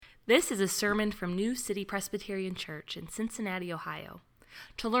This is a sermon from New City Presbyterian Church in Cincinnati, Ohio.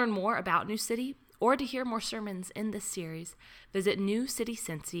 To learn more about New City or to hear more sermons in this series, visit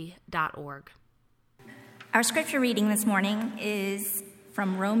newcitycincy.org. Our scripture reading this morning is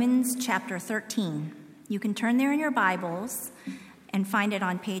from Romans chapter 13. You can turn there in your Bibles and find it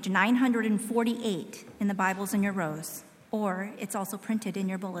on page 948 in the Bibles in your rows, or it's also printed in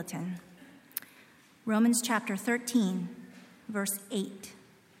your bulletin. Romans chapter 13, verse 8.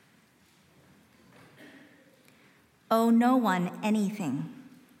 Owe no one anything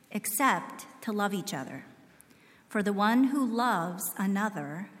except to love each other. For the one who loves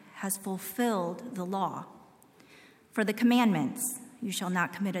another has fulfilled the law. For the commandments, you shall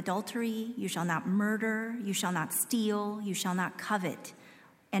not commit adultery, you shall not murder, you shall not steal, you shall not covet,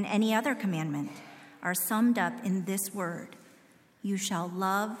 and any other commandment are summed up in this word: you shall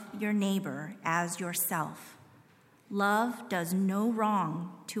love your neighbor as yourself. Love does no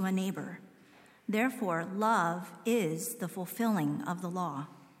wrong to a neighbor. Therefore, love is the fulfilling of the law.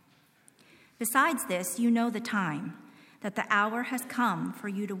 Besides this, you know the time, that the hour has come for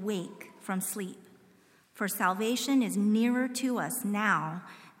you to wake from sleep. For salvation is nearer to us now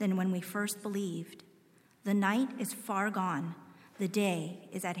than when we first believed. The night is far gone, the day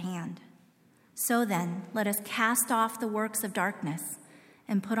is at hand. So then, let us cast off the works of darkness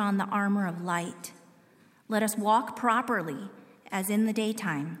and put on the armor of light. Let us walk properly as in the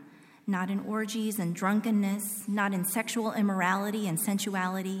daytime, not in orgies and drunkenness, not in sexual immorality and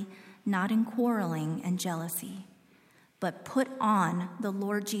sensuality, not in quarreling and jealousy, but put on the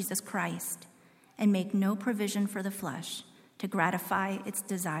Lord Jesus Christ and make no provision for the flesh to gratify its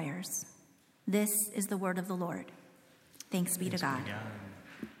desires. This is the word of the Lord. Thanks be to God.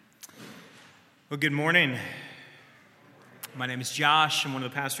 Well, good morning. My name is Josh. I'm one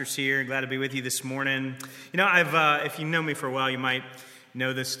of the pastors here. Glad to be with you this morning. You know, if you know me for a while, you might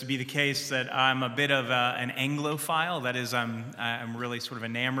know this to be the case, that I'm a bit of an Anglophile. That is, I'm really sort of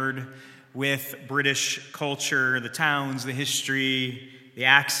enamored with British culture, the towns, the history, the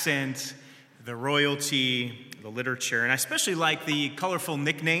accent, the royalty, the literature. And I especially like the colorful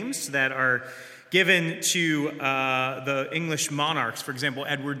nicknames that are given to the English monarchs. For example,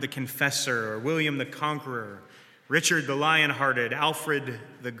 Edward the Confessor, or William the Conqueror, Richard the Lionhearted, Alfred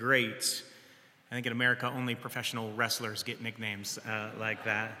the Great. I think in America, only professional wrestlers get nicknames like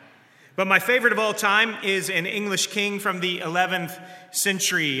that. But my favorite of all time is an English king from the 11th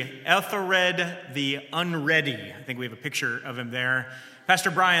century, Ethelred the Unready. I think we have a picture of him there.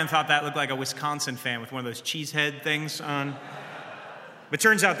 Pastor Brian thought that looked like a Wisconsin fan with one of those cheesehead things on. But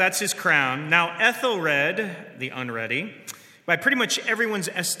turns out that's his crown. Now, Ethelred the Unready, by pretty much everyone's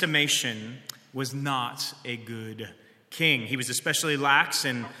estimation, was not a good king. He was especially lax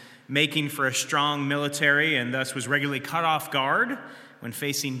in making for a strong military, and thus was regularly caught off guard when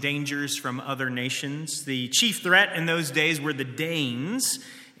facing dangers from other nations. The chief threat in those days were the Danes,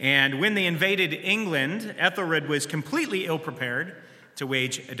 and when they invaded England, Ethelred was completely ill-prepared to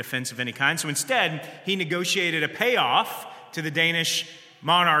wage a defense of any kind. So instead, he negotiated a payoff to the Danish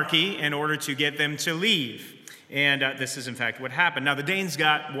monarchy in order to get them to leave. And this is, in fact, what happened. Now, the Danes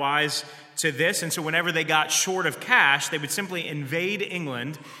got wise to this, and so whenever they got short of cash, they would simply invade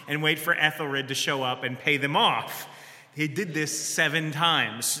England and wait for Ethelred to show up and pay them off. He did this 7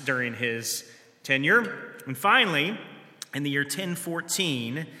 times during his tenure. And finally, in the year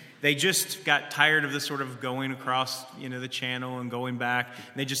 1014, they just got tired of the sort of going across, the channel and going back.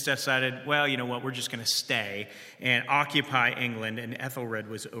 And they just decided, well, you know what, we're just going to stay and occupy England, and Ethelred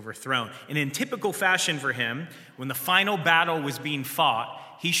was overthrown. And in typical fashion for him, when the final battle was being fought,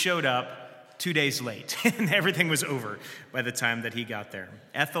 he showed up 2 days late, and everything was over by the time that he got there.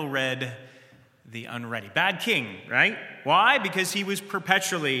 Ethelred the Unready. Bad king, right? Why? Because he was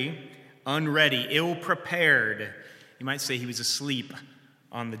perpetually unready, ill-prepared. You might say he was asleep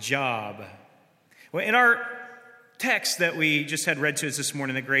on the job. Well, in our text that we just had read to us this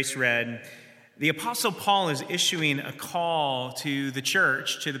morning, that Grace read, the Apostle Paul is issuing a call to the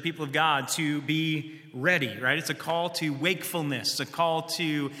church, to the people of God, to be ready, right? It's a call to wakefulness, a call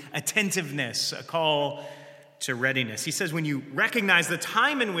to attentiveness, a call to readiness. He says when you recognize the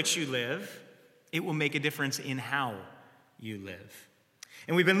time in which you live, it will make a difference in how you live.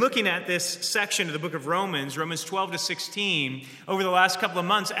 And we've been looking at this section of the book of Romans 12 to 16, over the last couple of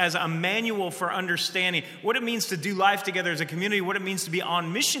months as a manual for understanding what it means to do life together as a community, what it means to be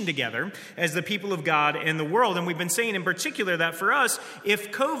on mission together as the people of God in the world. And we've been saying in particular that for us,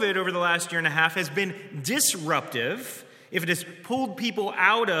 if COVID over the last year and a half has been disruptive, if it has pulled people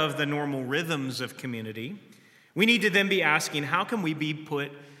out of the normal rhythms of community, we need to then be asking, how can we be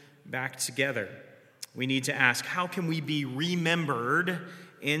put back together? We need to ask, how can we be remembered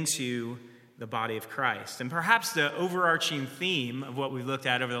into the body of Christ. And perhaps the overarching theme of what we've looked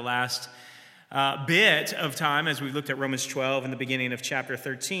at over the last bit of time as we've looked at Romans 12 and the beginning of chapter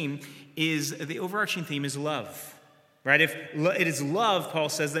 13 is the overarching theme is love, right? If it is love, Paul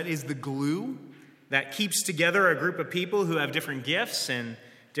says, that is the glue that keeps together a group of people who have different gifts and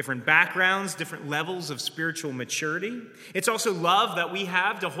different backgrounds, different levels of spiritual maturity. It's also love that we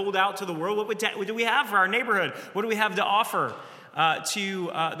have to hold out to the world. What do we have for our neighborhood? What do we have to offer to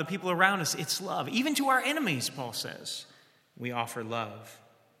the people around us? It's love. Even to our enemies, Paul says, we offer love.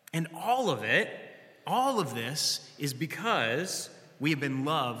 And all of this is because we have been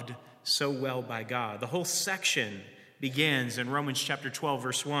loved so well by God. The whole section begins in Romans chapter 12,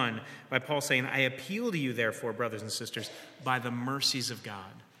 verse 1, by Paul saying, I appeal to you, therefore, brothers and sisters, by the mercies of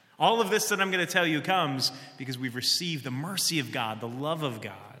God. All of this that I'm going to tell you comes because we've received the mercy of God, the love of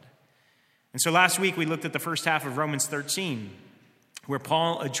God. And so last week we looked at the first half of Romans 13, where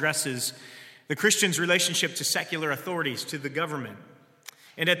Paul addresses the Christian's relationship to secular authorities, to the government.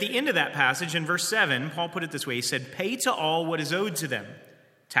 And at the end of that passage, in verse 7, Paul put it this way. He said, pay to all what is owed to them.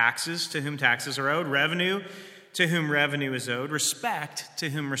 Taxes, to whom taxes are owed. Revenue, to whom revenue is owed. Respect, to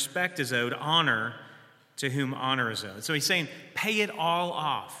whom respect is owed. Honor, to whom honor is owed. So he's saying, pay it all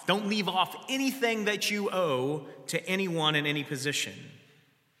off. Don't leave off anything that you owe to anyone in any position.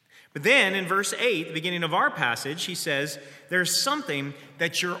 But then in verse 8, the beginning of our passage, he says, there's something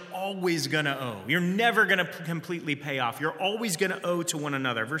that you're always going to owe. You're never going to completely pay off. You're always going to owe to one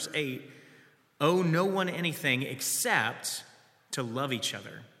another. Verse 8, owe no one anything except to love each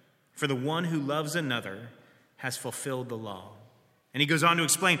other. For the one who loves another has fulfilled the law. And he goes on to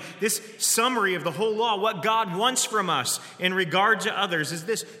explain this summary of the whole law. What God wants from us in regard to others is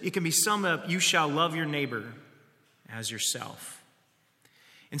this. It can be summed up, you shall love your neighbor as yourself.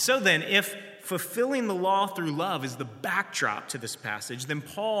 And so then, if fulfilling the law through love is the backdrop to this passage, then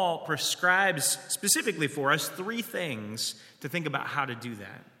Paul prescribes specifically for us three things to think about how to do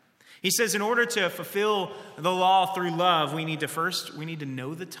that. He says in order to fulfill the law through love, we need to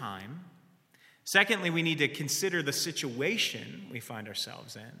know the time. Secondly, we need to consider the situation we find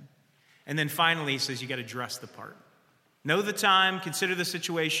ourselves in. And then finally, he says you got to dress the part. Know the time, consider the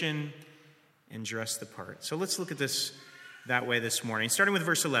situation, and dress the part. So let's look at this that way this morning, starting with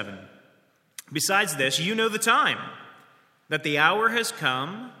verse 11. Besides this, you know the time, that the hour has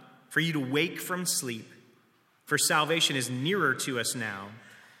come for you to wake from sleep, for salvation is nearer to us now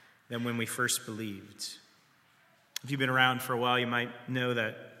than when we first believed. If you've been around for a while, you might know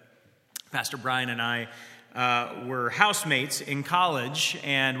that Pastor Brian and I were housemates in college,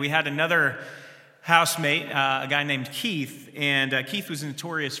 and we had another housemate, a guy named Keith, and Keith was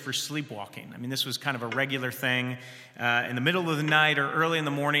notorious for sleepwalking. I mean, this was kind of a regular thing. In the middle of the night or early in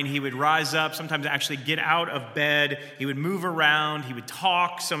the morning, he would rise up, sometimes actually get out of bed. He would move around. He would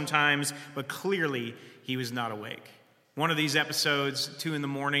talk sometimes, but clearly he was not awake. One of these episodes, 2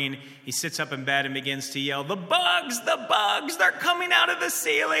 a.m, he sits up in bed and begins to yell, the bugs, they're coming out of the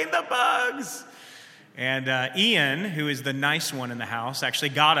ceiling, the bugs. And Ian, who is the nice one in the house, actually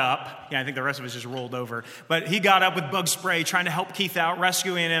got up. I think the rest of us just rolled over. But he got up with bug spray, trying to help Keith out,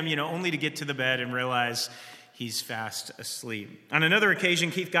 rescuing him, only to get to the bed and realize he's fast asleep. On another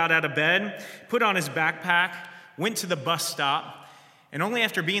occasion, Keith got out of bed, put on his backpack, went to the bus stop, and only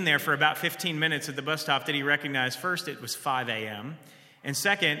after being there for about 15 minutes at the bus stop did he recognize, first, it was 5 a.m., and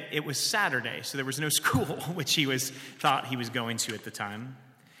second, it was Saturday, so there was no school, which he thought he was going to at the time.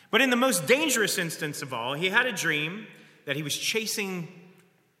 But in the most dangerous instance of all, he had a dream that he was chasing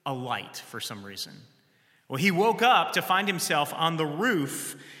a light for some reason. Well, he woke up to find himself on the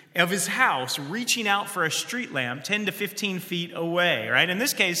roof of his house, reaching out for a street lamp 10 to 15 feet away, right? In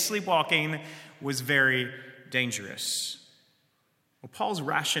this case, sleepwalking was very dangerous. Well, Paul's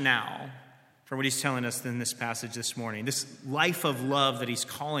rationale for what he's telling us in this passage this morning, this life of love that he's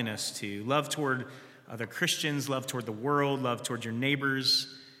calling us to, love toward other Christians, love toward the world, love toward your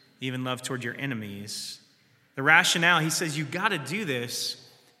neighbors, even love toward your enemies. The rationale, he says, you got to do this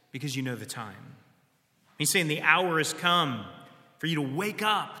because you know the time. He's saying the hour has come for you to wake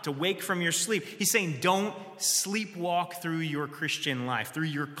up, to wake from your sleep. He's saying don't sleepwalk through your Christian life, through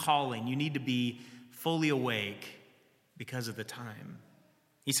your calling. You need to be fully awake because of the time.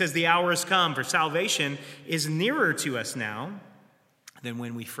 He says the hour has come, for salvation is nearer to us now than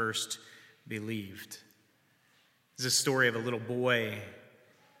when we first believed. This is a story of a little boy,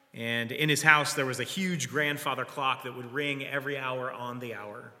 and in his house there was a huge grandfather clock that would ring every hour on the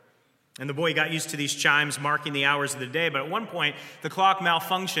hour. And the boy got used to these chimes marking the hours of the day, but at one point the clock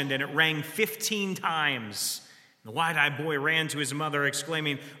malfunctioned and it rang 15 times. The wide-eyed boy ran to his mother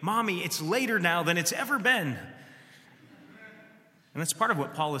exclaiming, "Mommy, it's later now than it's ever been." And that's part of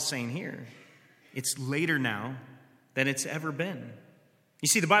what Paul is saying here. It's later now than it's ever been. You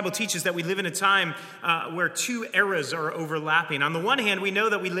see, the Bible teaches that we live in a time where two eras are overlapping. On the one hand, we know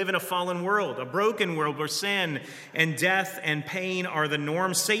that we live in a fallen world, a broken world where sin and death and pain are the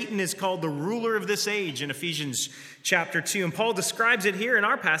norm. Satan is called the ruler of this age in Ephesians chapter 2. And Paul describes it here in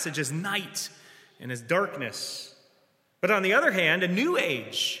our passage as night and as darkness. But on the other hand, a new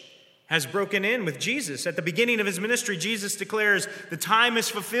age has broken in with Jesus. At the beginning of his ministry, Jesus declares, the time is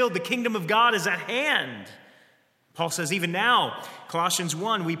fulfilled, the kingdom of God is at hand. Paul says, even now, Colossians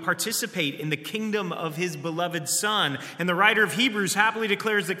 1, we participate in the kingdom of his beloved Son. And the writer of Hebrews happily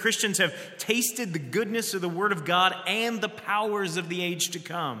declares that Christians have tasted the goodness of the word of God and the powers of the age to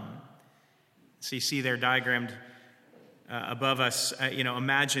come. So you see there diagrammed above us,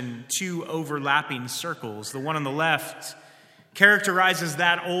 imagine two overlapping circles. The one on the left characterizes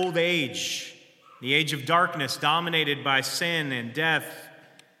that old age, the age of darkness dominated by sin and death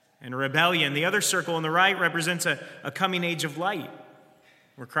and rebellion. The other circle on the right represents a coming age of light,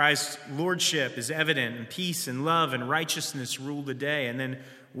 where Christ's lordship is evident and peace and love and righteousness rule the day. And then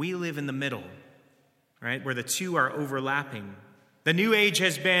we live in the middle, right, where the two are overlapping. The new age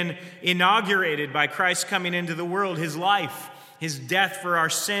has been inaugurated by Christ coming into the world, his life, his death for our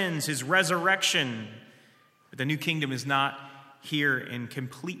sins, his resurrection. But the new kingdom is not here in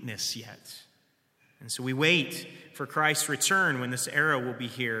completeness yet. And so we wait for Christ's return when this era will be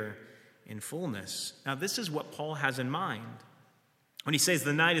here in fullness. Now, this is what Paul has in mind when he says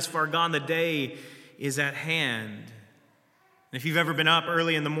the night is far gone, the day is at hand. And if you've ever been up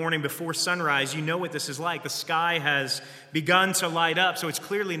early in the morning before sunrise, you know what this is like. The sky has begun to light up, so it's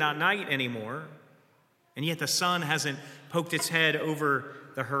clearly not night anymore. And yet the sun hasn't poked its head over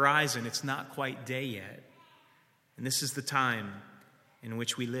the horizon. It's not quite day yet. And this is the time in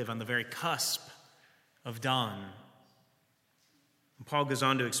which we live, on the very cusp of dawn. And Paul goes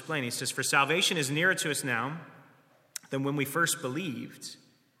on to explain. He says, for salvation is nearer to us now than when we first believed.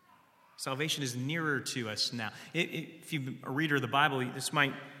 Salvation is nearer to us now. If you're a reader of the Bible, this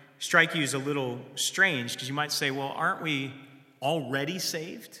might strike you as a little strange, because you might say, well, aren't we already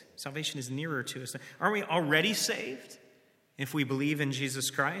saved? Salvation is nearer to us. Aren't we already saved if we believe in Jesus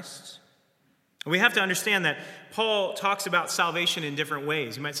Christ? We have to understand that Paul talks about salvation in different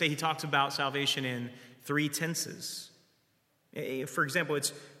ways. You might say he talks about salvation in three tenses. For example,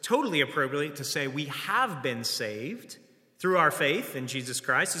 it's totally appropriate to say we have been saved through our faith in Jesus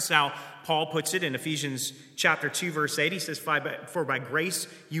Christ. This is how Paul puts it in Ephesians chapter 2, verse 8. He says, for by grace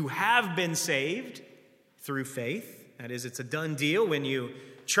you have been saved through faith. That is, it's a done deal. When you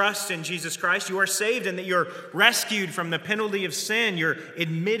trust in Jesus Christ, you are saved, and that you're rescued from the penalty of sin. You're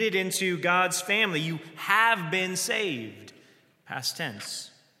admitted into God's family. You have been saved. Past tense.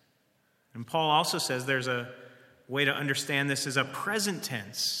 And Paul also says there's a way to understand this as a present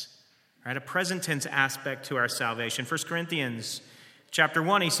tense, right? A present tense aspect to our salvation. 1 Corinthians chapter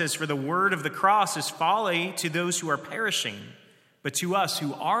 1, he says, for the word of the cross is folly to those who are perishing, but to us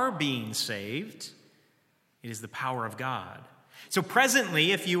who are being saved, it is the power of God. So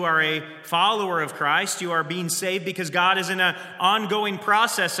presently, if you are a follower of Christ, you are being saved because God is in an ongoing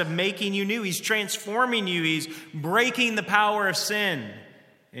process of making you new. He's transforming you. He's breaking the power of sin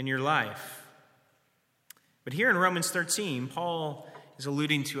in your life. But here in Romans 13, Paul is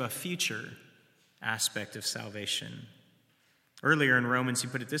alluding to a future aspect of salvation. Earlier in Romans, he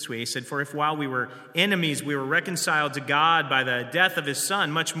put it this way. He said, for if while we were enemies, we were reconciled to God by the death of his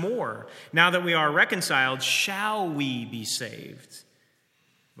Son, much more, now that we are reconciled, shall we be saved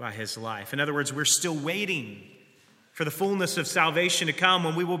by his life? In other words, we're still waiting for the fullness of salvation to come,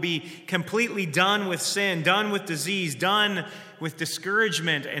 when we will be completely done with sin, done with disease, done with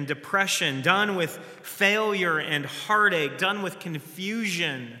discouragement and depression, done with failure and heartache, done with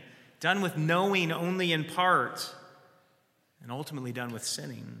confusion, done with knowing only in part, and ultimately done with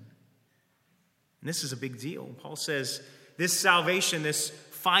sinning. And this is a big deal. Paul says this salvation, this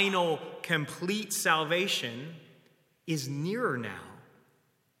final, complete salvation, is nearer now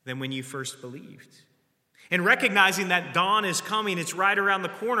than when you first believed. And recognizing that dawn is coming, it's right around the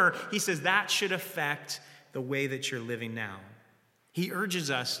corner, he says that should affect the way that you're living now. He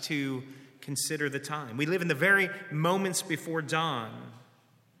urges us to consider the time. We live in the very moments before dawn.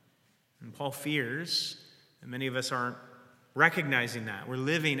 And Paul fears that many of us aren't recognizing that. We're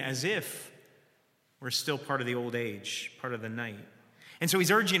living as if we're still part of the old age, part of the night. And so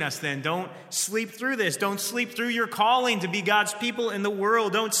he's urging us then, don't sleep through this. Don't sleep through your calling to be God's people in the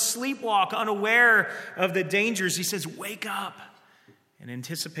world. Don't sleepwalk unaware of the dangers. He says, wake up and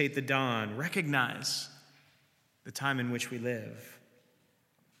anticipate the dawn. Recognize the time in which we live.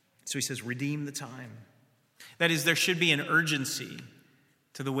 So he says, redeem the time. That is, there should be an urgency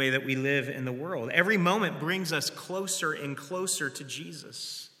to the way that we live in the world. Every moment brings us closer and closer to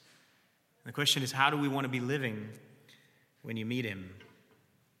Jesus. The question is, how do we want to be living when you meet him?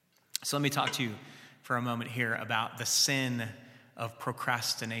 So let me talk to you for a moment here about the sin of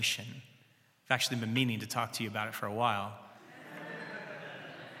procrastination. I've actually been meaning to talk to you about it for a while.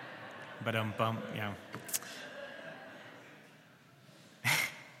 But yeah.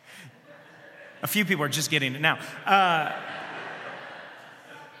 A few people are just getting it now.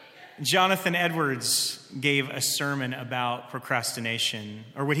 Jonathan Edwards gave a sermon about procrastination,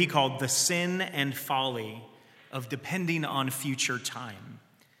 or what he called the sin and folly of depending on future time.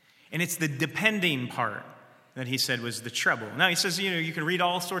 And it's the depending part that he said was the trouble. Now, he says, you can read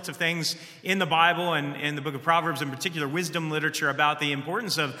all sorts of things in the Bible and in the book of Proverbs, in particular wisdom literature, about the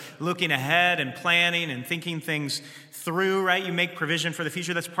importance of looking ahead and planning and thinking things through, right? You make provision for the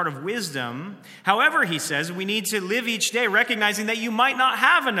future. That's part of wisdom. However, he says, we need to live each day recognizing that you might not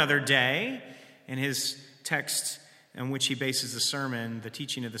have another day. In his text on which he bases the sermon, the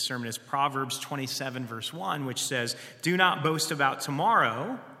teaching of the sermon is Proverbs 27, verse 1, which says, do not boast about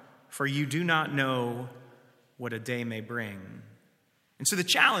tomorrow, for you do not know what a day may bring. And so the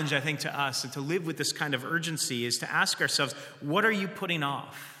challenge, I think, to us and to live with this kind of urgency is to ask ourselves, what are you putting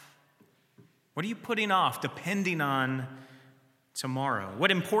off? What are you putting off depending on tomorrow?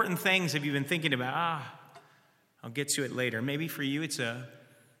 What important things have you been thinking about? I'll get to it later. Maybe for you it's a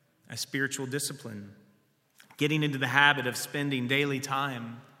spiritual discipline. Getting into the habit of spending daily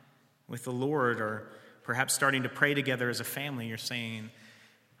time with the Lord, or perhaps starting to pray together as a family. You're saying,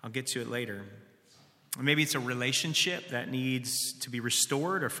 I'll get to it later. Or maybe it's a relationship that needs to be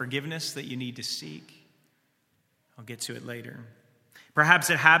restored, or forgiveness that you need to seek. I'll get to it later. Perhaps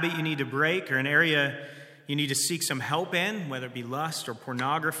a habit you need to break, or an area you need to seek some help in, whether it be lust or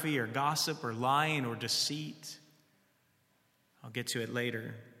pornography or gossip or lying or deceit. I'll get to it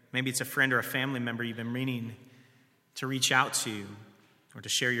later. Maybe it's a friend or a family member you've been meaning to reach out to or to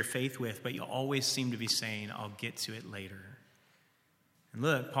share your faith with, but you always seem to be saying, I'll get to it later. And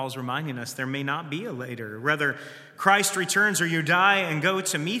look, Paul's reminding us there may not be a later. Whether Christ returns or you die and go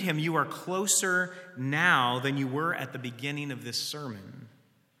to meet him, you are closer now than you were at the beginning of this sermon.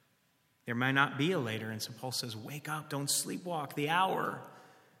 There may not be a later. And so Paul says, wake up, don't sleepwalk. The hour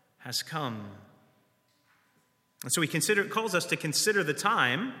has come. And so he calls us to consider the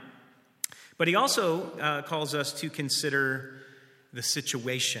time, but he also calls us to consider the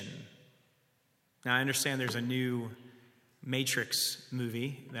situation. Now, I understand there's a new Matrix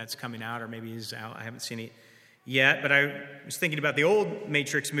movie that's coming out, or maybe is out. I haven't seen it yet, but I was thinking about the old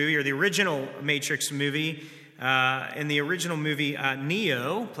Matrix movie, or the original Matrix movie. In the original movie,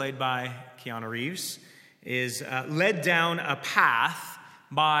 Neo, played by Keanu Reeves, is led down a path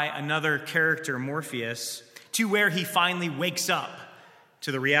by another character, Morpheus, to where he finally wakes up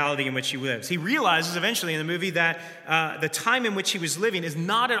to the reality in which he lives. He realizes eventually in the movie that the time in which he was living is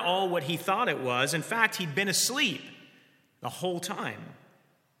not at all what he thought it was. In fact, he'd been asleep the whole time.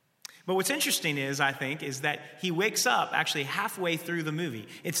 But what's interesting is that he wakes up actually halfway through the movie.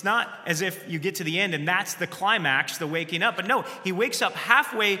 It's not as if you get to the end and that's the climax, the waking up. But no, he wakes up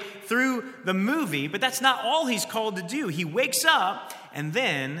halfway through the movie, but that's not all he's called to do. He wakes up and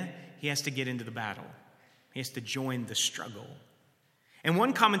then he has to get into the battle. He has to join the struggle. And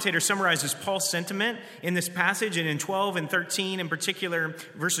one commentator summarizes Paul's sentiment in this passage, and in 12 and 13 in particular,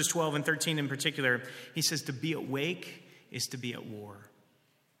 verses 12 and 13 in particular, he says to be awake is to be at war.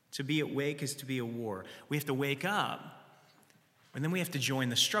 To be awake is to be at war. We have to wake up, and then we have to join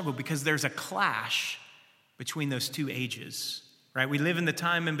the struggle, because there's a clash between those two ages, right? We live in the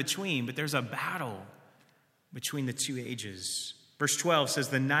time in between, but there's a battle between the two ages. Verse 12 says,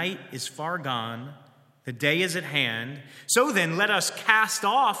 the night is far gone, the day is at hand. So then, let us cast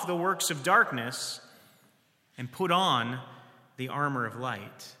off the works of darkness and put on the armor of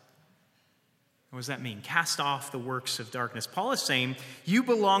light. What does that mean? Cast off the works of darkness. Paul is saying, you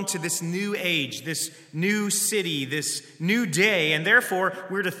belong to this new age, this new city, this new day, and therefore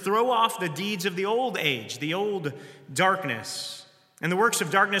we're to throw off the deeds of the old age, the old darkness. And the works of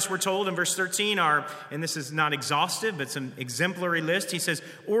darkness, we're told in verse 13, are, and this is not exhaustive, but some exemplary list. He says,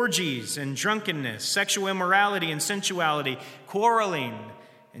 orgies and drunkenness, sexual immorality and sensuality, quarreling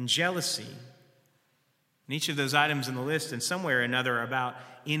and jealousy. And each of those items in the list, in some way or another, are about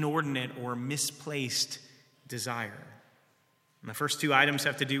inordinate or misplaced desire. And the first two items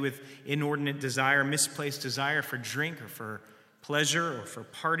have to do with inordinate desire, misplaced desire for drink or for pleasure or for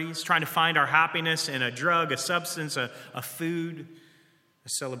parties, trying to find our happiness in a drug, a substance, a food, a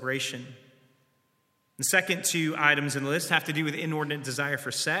celebration. The second two items in the list have to do with inordinate desire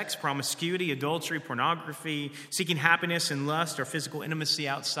for sex, promiscuity, adultery, pornography, seeking happiness and lust or physical intimacy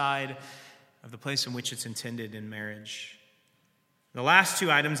outside of the place in which it's intended in marriage. The last two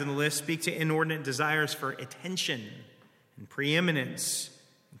items in the list speak to inordinate desires for attention and preeminence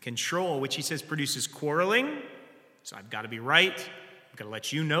and control, which he says produces quarreling. So I've got to be right. I've got to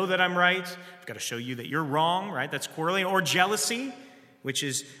let you know that I'm right. I've got to show you that you're wrong, right? That's quarreling. Or jealousy, which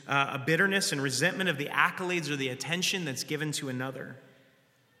is a bitterness and resentment of the accolades or the attention that's given to another.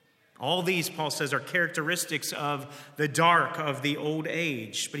 All these, Paul says, are characteristics of the dark, of the old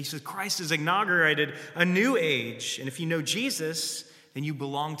age. But he says Christ has inaugurated a new age. And if you know Jesus, then you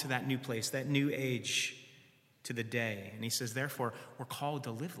belong to that new place, that new age, to the day. And he says, therefore, we're called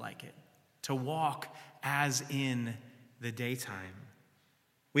to live like it, to walk as in the daytime.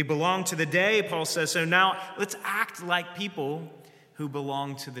 We belong to the day, Paul says. So now let's act like people who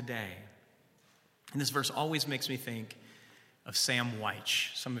belong to the day. And this verse always makes me think of Sam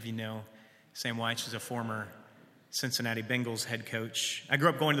Wyche. Some of you know Sam Wyche is a former Cincinnati Bengals head coach. I grew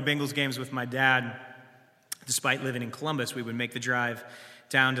up going to the Bengals games with my dad. Despite living in Columbus, we would make the drive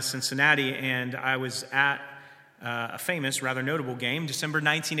down to Cincinnati, and I was at a famous, rather notable game, December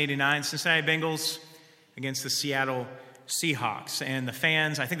 1989, Cincinnati Bengals against the Seattle Seahawks. And the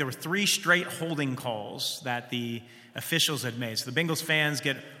fans, I think there were 3 straight holding calls that the officials had made. So the Bengals fans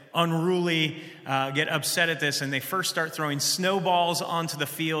get unruly, get upset at this, and they first start throwing snowballs onto the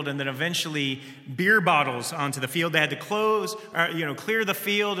field and then eventually beer bottles onto the field. They had to clear the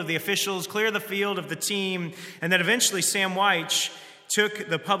field of the officials, clear the field of the team, and then eventually Sam Wyche took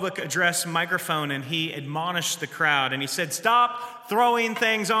the public address microphone and he admonished the crowd and he said, "Stop throwing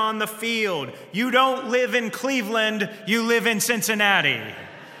things on the field. You don't live in Cleveland, you live in Cincinnati."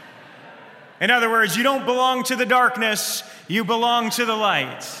 In other words, you don't belong to the darkness, you belong to the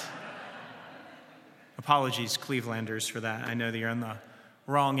light. Apologies, Clevelanders, for that. I know that you're on the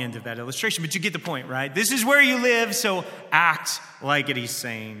wrong end of that illustration, but you get the point, right? This is where you live, so act like it, he's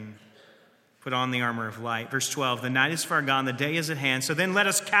saying. Put on the armor of light. Verse 12, the night is far gone, the day is at hand. So then let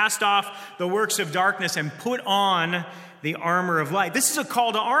us cast off the works of darkness and put on the armor of light. This is a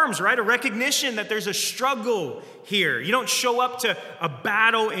call to arms, right? A recognition that there's a struggle here. You don't show up to a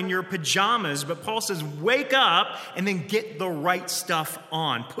battle in your pajamas, but Paul says, wake up and then get the right stuff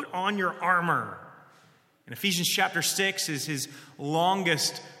on. Put on your armor. And Ephesians chapter 6 is his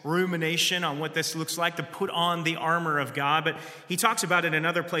longest rumination on what this looks like, to put on the armor of God. But he talks about it in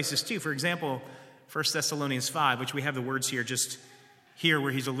other places too. For example, 1 Thessalonians 5, which we have the words here just here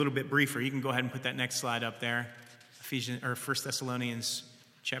where he's a little bit briefer. You can go ahead and put that next slide up there. 1 Thessalonians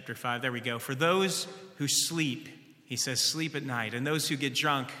chapter 5. There we go. For those who sleep, he says, sleep at night. And those who get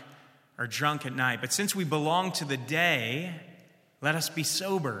drunk are drunk at night. But since we belong to the day, let us be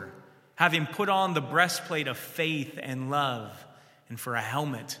sober, having put on the breastplate of faith and love, and for a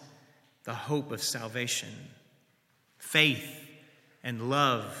helmet, the hope of salvation. Faith and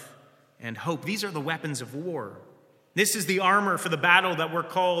love and hope. These are the weapons of war. This is the armor for the battle that we're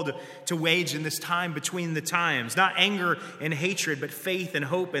called to wage in this time between the times. Not anger and hatred, but faith and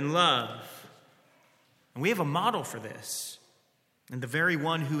hope and love. And we have a model for this, and the very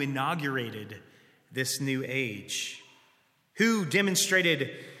one who inaugurated this new age, who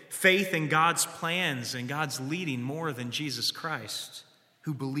demonstrated faith in God's plans and God's leading more than Jesus Christ,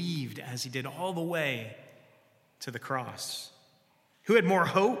 who believed as he did all the way to the cross, who had more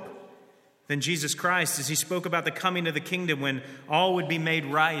hope than Jesus Christ as he spoke about the coming of the kingdom when all would be made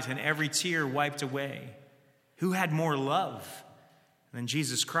right and every tear wiped away, who had more love than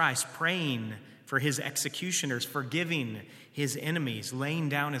Jesus Christ, praying for his executioners, forgiving his enemies, laying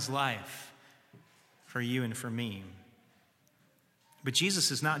down his life for you and for me. But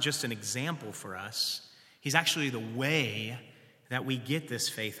Jesus is not just an example for us. He's actually the way that we get this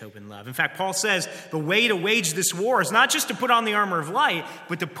faith, hope, and love. In fact, Paul says the way to wage this war is not just to put on the armor of light,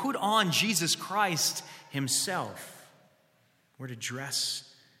 but to put on Jesus Christ himself. We're to dress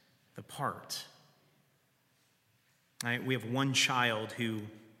the part. Right? We have one child who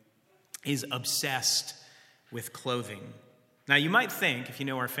is obsessed with clothing. Now, you might think, if you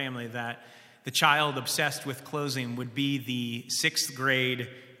know our family, that the child obsessed with clothing would be the 6th grade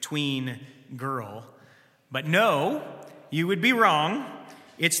tween girl. But no, you would be wrong.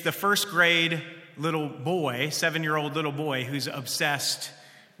 It's the 1st grade little boy, 7-year-old little boy, who's obsessed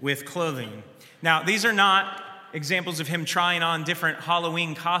with clothing. Now, these are not examples of him trying on different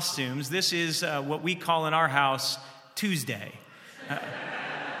Halloween costumes. This is what we call in our house Tuesday.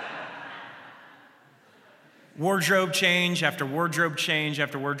 Wardrobe change after wardrobe change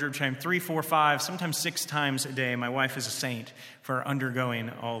after wardrobe change, 3, 4, 5, sometimes 6 times a day. My wife is a saint for undergoing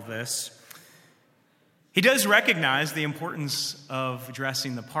all this. He does recognize the importance of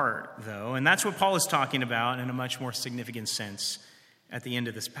dressing the part, though, and that's what Paul is talking about in a much more significant sense at the end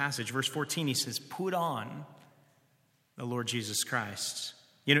of this passage. Verse 14, he says, put on the Lord Jesus Christ.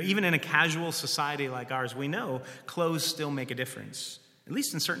 Even in a casual society like ours, we know clothes still make a difference, at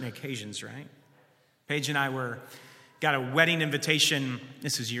least in certain occasions, right? Paige and I got a wedding invitation.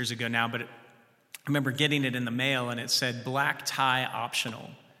 This is years ago now, but I remember getting it in the mail, and it said black tie optional.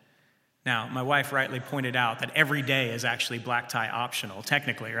 Now, my wife rightly pointed out that every day is actually black tie optional,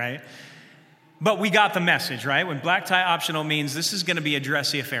 technically, right? But we got the message, right? When black tie optional means this is going to be a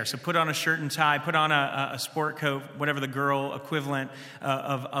dressy affair. So put on a shirt and tie, put on a sport coat, whatever the girl equivalent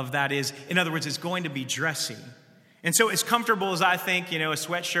of that is. In other words, it's going to be dressy. And so as comfortable as I think, a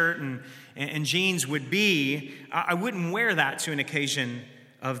sweatshirt and jeans would be, I wouldn't wear that to an occasion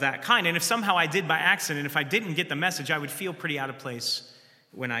of that kind. And if somehow I did by accident, if I didn't get the message, I would feel pretty out of place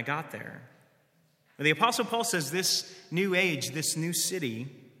when I got there. But the Apostle Paul says this new age, this new city,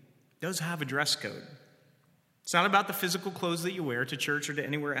 does have a dress code. It's not about the physical clothes that you wear to church or to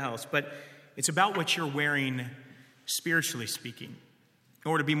anywhere else, but it's about what you're wearing spiritually speaking.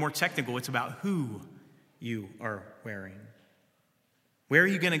 Or to be more technical, it's about who you are wearing. Where are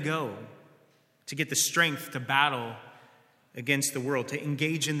you going to go to get the strength to battle against the world, to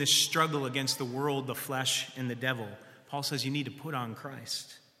engage in this struggle against the world, the flesh, and the devil? Paul says you need to put on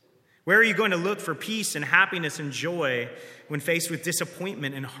Christ. Where are you going to look for peace and happiness and joy when faced with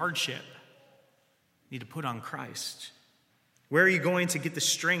disappointment and hardship? You need to put on Christ. Where are you going to get the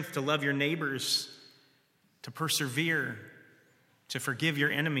strength to love your neighbors, to persevere, to forgive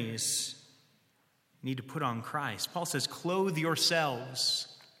your enemies? You need to put on Christ. Paul says, clothe yourselves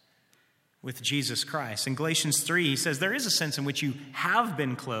with Jesus Christ. In Galatians 3, he says there is a sense in which you have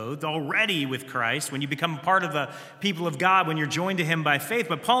been clothed already with Christ when you become part of the people of God, when you're joined to him by faith.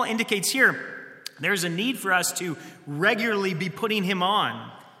 But Paul indicates here there's a need for us to regularly be putting him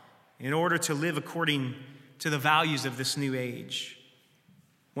on in order to live according to the values of this new age.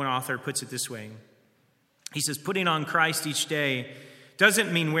 One author puts it this way. He says, putting on Christ each day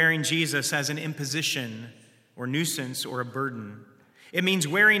doesn't mean wearing Jesus as an imposition or nuisance or a burden. It means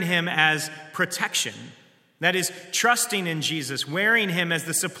wearing him as protection. That is, trusting in Jesus, wearing him as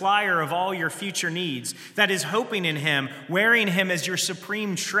the supplier of all your future needs. That is, hoping in him, wearing him as your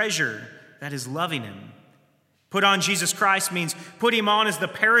supreme treasure. That is, loving him. Put on Jesus Christ means put him on as the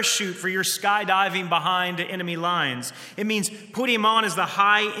parachute for your skydiving behind enemy lines. It means put him on as the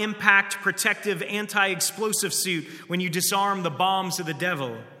high-impact, protective, anti-explosive suit when you disarm the bombs of the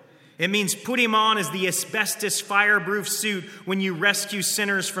devil. It means put him on as the asbestos fireproof suit when you rescue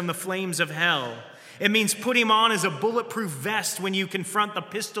sinners from the flames of hell. It means put him on as a bulletproof vest when you confront the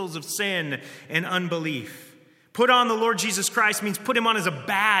pistols of sin and unbelief. Put on the Lord Jesus Christ means put him on as a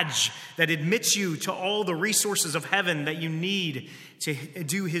badge that admits you to all the resources of heaven that you need to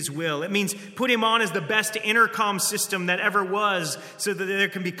do his will. It means put him on as the best intercom system that ever was so that there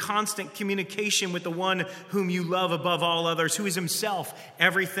can be constant communication with the one whom you love above all others, who is himself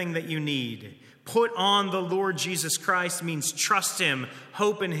everything that you need. Put on the Lord Jesus Christ means trust him,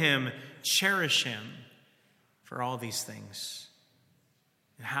 hope in him, cherish him for all these things.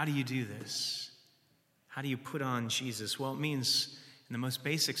 And how do you do this? How do you put on Jesus? Well, it means, in the most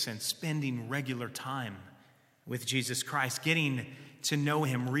basic sense, spending regular time with Jesus Christ, getting to know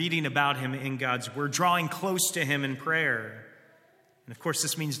him, reading about him in God's word, drawing close to him in prayer. And of course,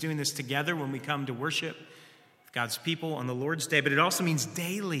 this means doing this together when we come to worship God's people on the Lord's Day, but it also means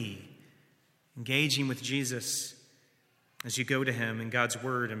daily engaging with Jesus as you go to him in God's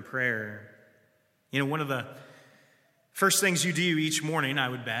word and prayer. One of the first things you do each morning, I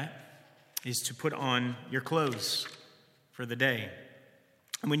would bet, is to put on your clothes for the day.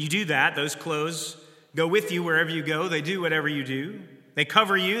 And when you do that, those clothes go with you wherever you go. They do whatever you do. They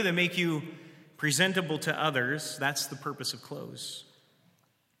cover you. They make you presentable to others. That's the purpose of clothes.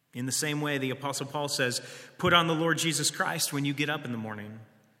 In the same way, the Apostle Paul says, put on the Lord Jesus Christ when you get up in the morning.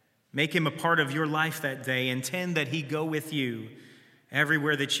 Make him a part of your life that day. Intend that he go with you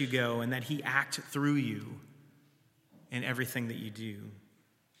everywhere that you go and that he act through you in everything that you do.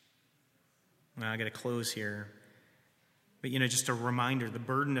 Well, I got to close here. But, just a reminder, the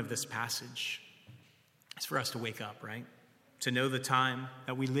burden of this passage is for us to wake up, right? To know the time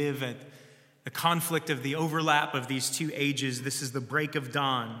that we live at the conflict of the overlap of these two ages. This is the break of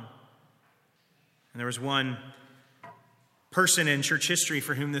dawn. And there was one person in church history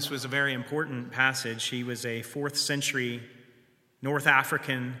for whom this was a very important passage. He was a 4th century North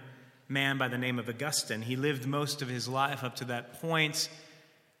African man by the name of Augustine. He lived most of his life up to that point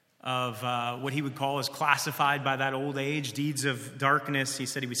what he would call as classified by that old age, deeds of darkness. He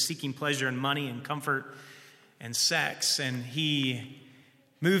said he was seeking pleasure and money and comfort and sex. And he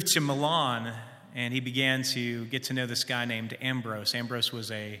moved to Milan, and he began to get to know this guy named Ambrose. Ambrose was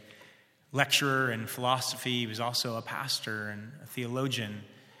a lecturer in philosophy. He was also a pastor and a theologian.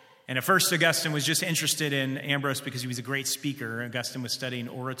 And at first, Augustine was just interested in Ambrose because he was a great speaker. Augustine was studying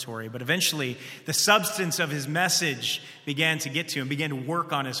oratory. But eventually, the substance of his message began to get to him, began to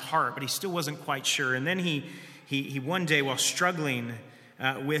work on his heart, but he still wasn't quite sure. And then he one day, while struggling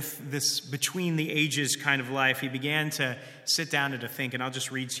with this between the ages kind of life, he began to sit down and to think. And I'll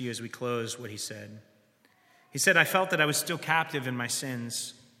just read to you as we close what he said. He said, "I felt that I was still captive in my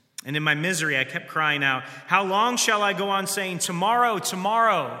sins. And in my misery, I kept crying out, 'How long shall I go on saying, tomorrow,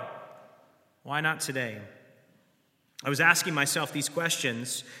 tomorrow? Why not today?' I was asking myself these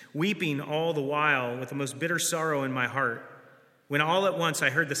questions, weeping all the while with the most bitter sorrow in my heart, when all at once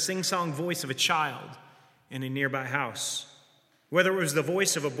I heard the sing-song voice of a child in a nearby house. Whether it was the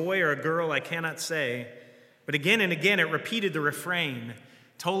voice of a boy or a girl, I cannot say, but again and again it repeated the refrain,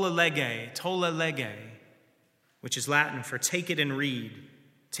 'Tolle lege, tolle lege,' which is Latin for 'take it and read,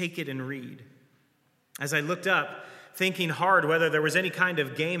 take it and read.' As I looked up, thinking hard whether there was any kind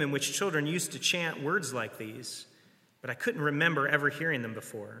of game in which children used to chant words like these, but I couldn't remember ever hearing them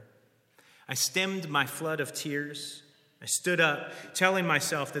before. I stemmed my flood of tears. I stood up, telling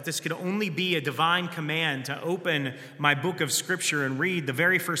myself that this could only be a divine command to open my book of Scripture and read the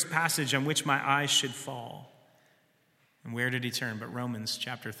very first passage on which my eyes should fall. And where did he turn but Romans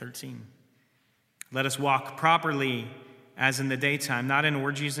chapter 13? Let us walk properly as in the daytime, not in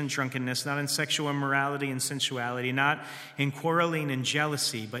orgies and drunkenness, not in sexual immorality and sensuality, not in quarreling and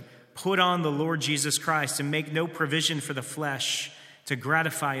jealousy, but put on the Lord Jesus Christ and make no provision for the flesh to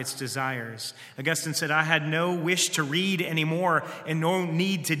gratify its desires." Augustine said, "I had no wish to read anymore and no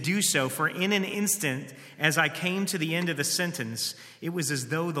need to do so, for in an instant, as I came to the end of the sentence, it was as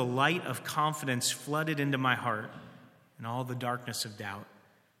though the light of confidence flooded into my heart and all the darkness of doubt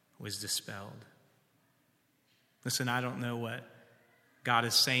was dispelled." Listen, I don't know what God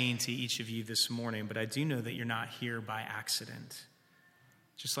is saying to each of you this morning, but I do know that you're not here by accident.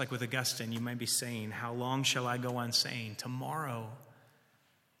 Just like with Augustine, you might be saying, "How long shall I go on saying, tomorrow,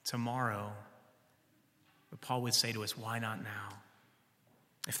 tomorrow?" But Paul would say to us, why not now?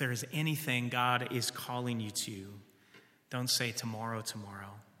 If there is anything God is calling you to, don't say tomorrow,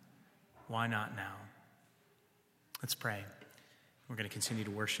 tomorrow. Why not now? Let's pray. We're going to continue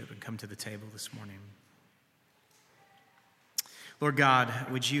to worship and come to the table this morning. Lord God,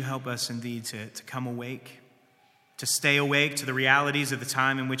 would you help us indeed to come awake, to stay awake to the realities of the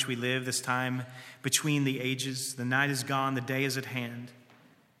time in which we live, this time between the ages. The night is gone, the day is at hand.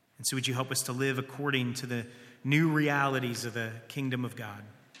 And so would you help us to live according to the new realities of the kingdom of God?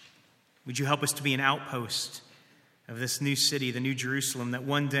 Would you help us to be an outpost of this new city, the new Jerusalem, that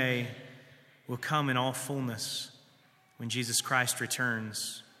one day will come in all fullness when Jesus Christ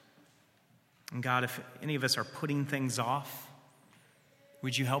returns? And God, if any of us are putting things off,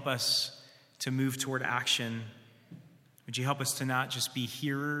 would you help us to move toward action? Would you help us to not just be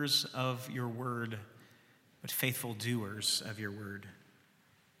hearers of your word, but faithful doers of your word?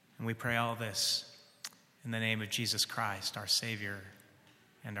 And we pray all this in the name of Jesus Christ, our Savior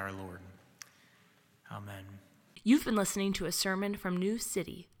and our Lord. Amen. You've been listening to a sermon from New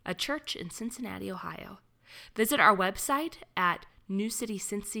City, a church in Cincinnati, Ohio. Visit our website at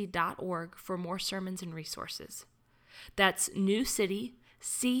newcitycincy.org for more sermons and resources. That's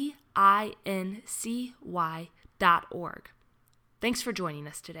newcitycincy.org. Thanks for joining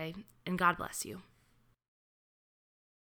us today, and God bless you.